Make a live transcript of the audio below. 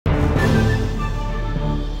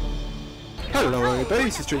Hello everybody,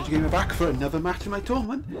 this is Stranger Gamer back for another match in my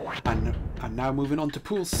tournament. And now moving on to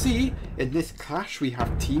Pool C. In this clash we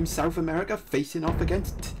have Team South America facing off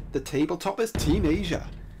against the tabletoppers Team Asia.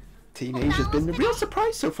 Team Asia's been the real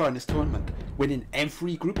surprise so far in this tournament, winning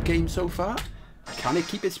every group game so far. Can it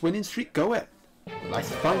keep its winning streak going?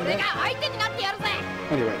 Let's find out.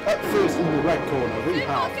 Anyway, up first in the red corner we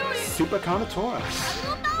have Super Carnotaurus.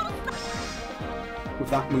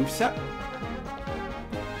 With that moveset.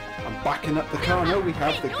 Backing up the Carno, we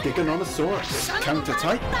have the Dinosaur counter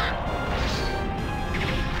type.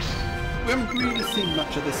 We haven't really seen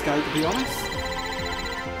much of this guy, to be honest.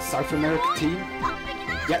 South America team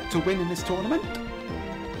yet to win in this tournament.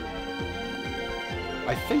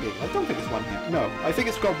 I don't think it's one yet. No, I think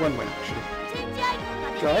it's got one win actually.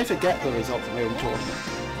 So I forget the results of my own tournament.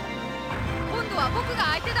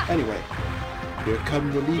 Anyway, here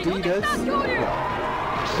come the leaders.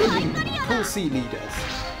 The Pool C leaders.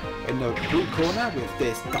 In the blue corner with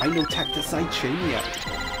this Dinosaur.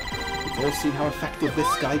 We've all seen how effective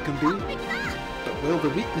this guy can be, but will the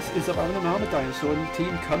weaknesses of having an armor dinosaur in the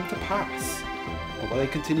team come to pass? Or will they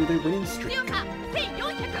continue their winning streak? And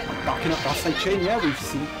backing up our Saichania, we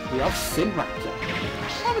have Sinraptor.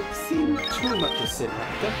 Haven't seen too much of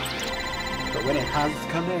Sinraptor, but when it has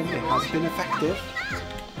come in, it has been effective.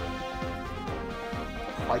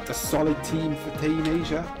 Quite a solid team for Team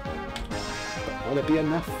Asia, but will it be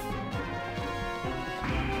enough?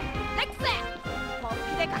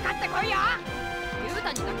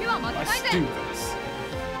 Let's do this.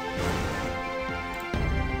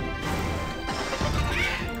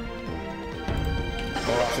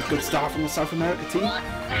 Oh, that's a good start from the South America team.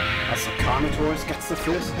 As the Carnotaurus gets the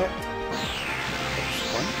first hit.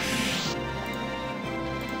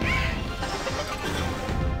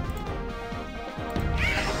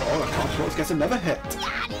 Oh, the Carnotaurus gets another hit.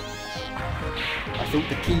 I think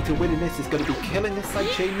the key to winning this is going to be killing this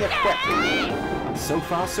Saichania quick. And so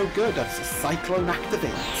far so good as the Cyclone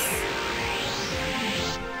activates.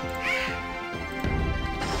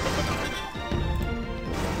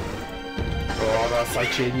 Oh, the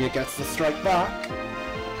Saichania gets the strike back.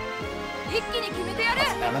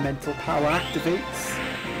 As elemental power activates,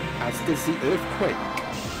 as does the earthquake.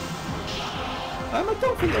 I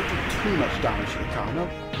don't think they'll do too much damage to the Carno.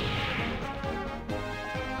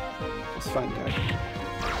 Let's find out.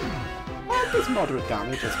 Well, it does moderate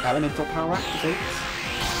damage as elemental power activates.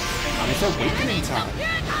 And it's awakening time.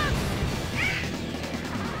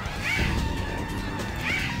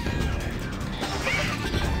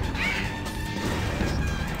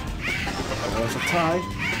 There's a tie.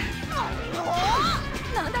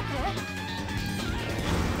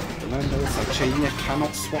 Remember, the Saichania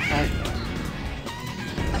cannot swap out.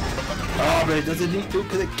 Oh, but it doesn't need to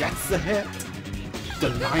because it gets the hit.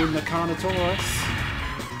 Denying the Carnotaurus.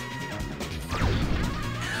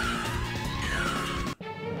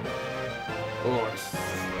 Oh, I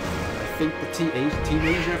think the Team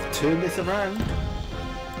Asia have turned this around.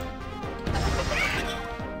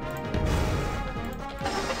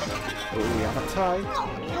 Oh, we have a tie.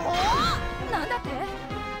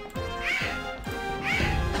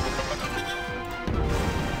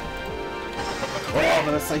 Oh,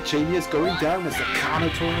 but the Saichania is going down as the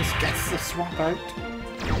Carnotaurus gets the swap out.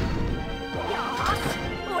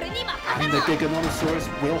 And the Dinosaur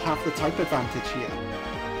will have the type advantage here.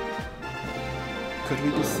 Could we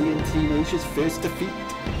be seeing Team Asia's first defeat?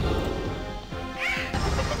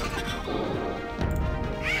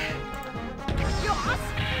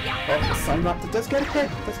 Oh, the Sinraptor does get a hit.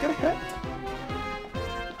 Does get a hit.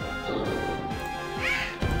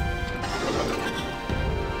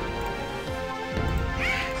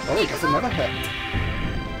 Oh, he gets another hit.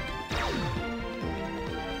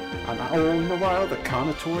 And all in the while, the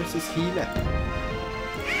Carnotaurus is healing.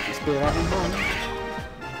 Just bear that in mind.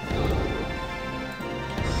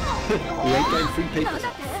 We ain't getting free papers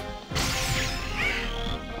off.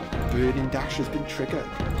 Burning Dash has been triggered.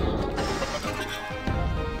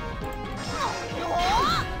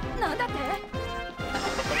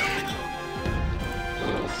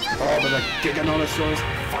 Oh, but the Giganosaurus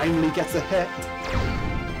finally gets a hit.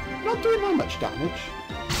 Not doing that much damage.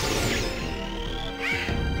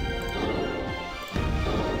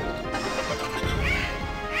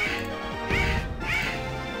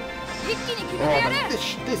 Oh, but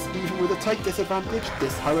this even with a tight disadvantage,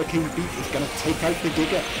 this Hurricane Beat is going to take out the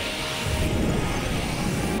Giga.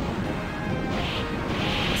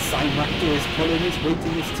 The Sinraptor is pulling his weight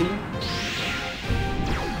in his team.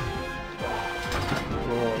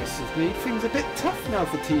 Oh, this has made things a bit tough now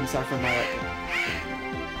for Team South America.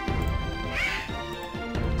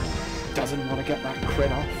 Doesn't want to get that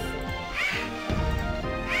crit off.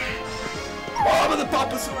 Oh, but the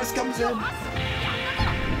Papasaurus comes in.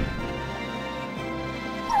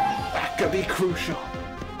 That could be crucial.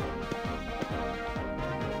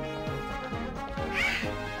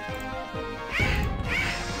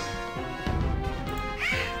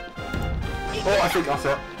 Oh, I think that's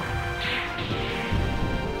it.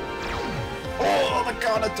 Oh, the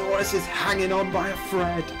Carnotaurus is hanging on by a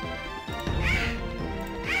thread.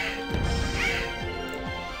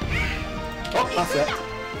 Oh, that's it.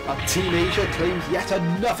 And Team Asia claims yet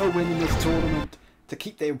another win in this tournament to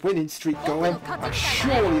keep their winning streak going, and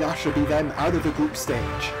surely that should be them out of the group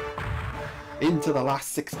stage into the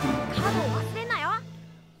last 16.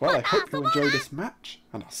 Well, I hope you enjoyed this match,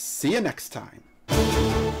 and I'll see you next time.